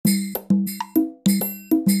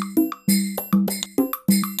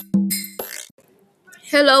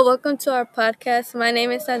Hello, welcome to our podcast. My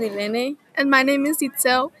name is Adilene. And my name is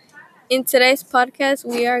Itzel. In today's podcast,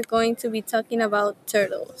 we are going to be talking about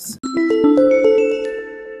turtles.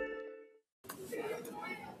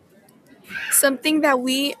 Something that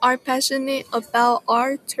we are passionate about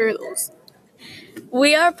are turtles.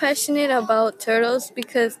 We are passionate about turtles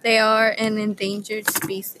because they are an endangered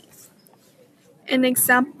species. An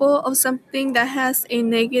example of something that has a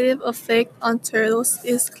negative effect on turtles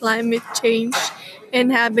is climate change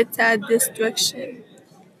and habitat destruction.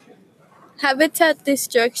 Habitat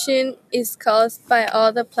destruction is caused by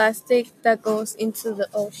all the plastic that goes into the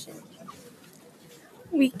ocean.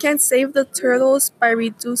 We can save the turtles by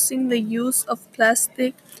reducing the use of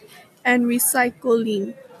plastic and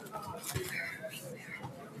recycling.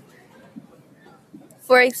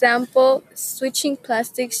 For example, switching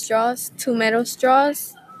plastic straws to metal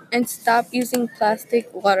straws and stop using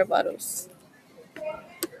plastic water bottles.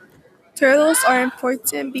 Turtles are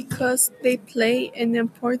important because they play an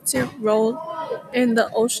important role in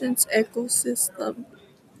the ocean's ecosystem.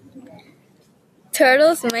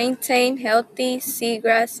 Turtles maintain healthy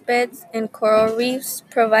seagrass beds and coral reefs,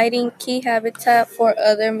 providing key habitat for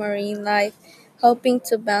other marine life, helping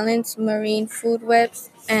to balance marine food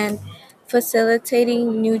webs and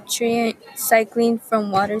facilitating nutrient cycling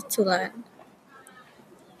from water to land.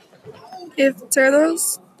 If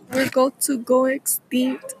turtles were to go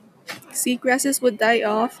extinct, seagrasses would die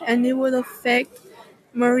off and it would affect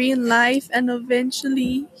marine life and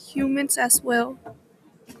eventually humans as well.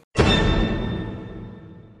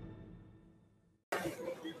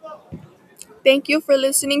 Thank you for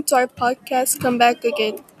listening to our podcast. Come back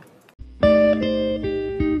again.